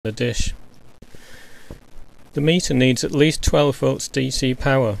the dish. The meter needs at least 12 volts DC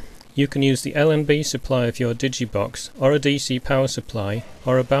power. You can use the LNB supply of your digibox, or a DC power supply,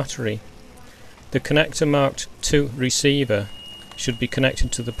 or a battery. The connector marked to receiver should be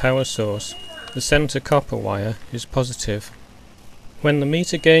connected to the power source. The centre copper wire is positive. When the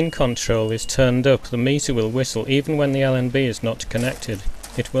meter gain control is turned up, the meter will whistle even when the LNB is not connected.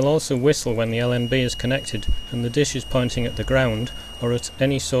 It will also whistle when the LNB is connected and the dish is pointing at the ground or at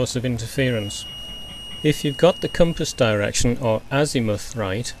any source of interference. If you've got the compass direction or azimuth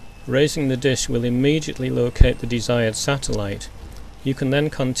right, raising the dish will immediately locate the desired satellite. You can then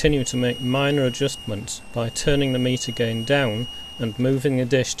continue to make minor adjustments by turning the meter gain down and moving the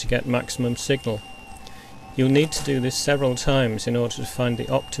dish to get maximum signal. You'll need to do this several times in order to find the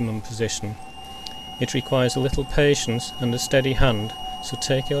optimum position. It requires a little patience and a steady hand, so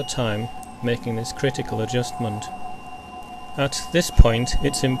take your time making this critical adjustment. At this point,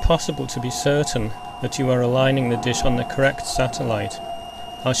 it's impossible to be certain that you are aligning the dish on the correct satellite.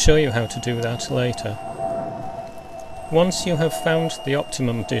 I'll show you how to do that later. Once you have found the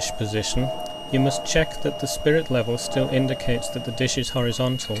optimum dish position, you must check that the spirit level still indicates that the dish is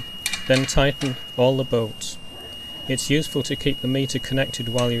horizontal, then tighten all the bolts. It's useful to keep the meter connected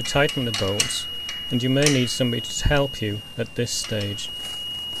while you tighten the bolts, and you may need somebody to help you at this stage.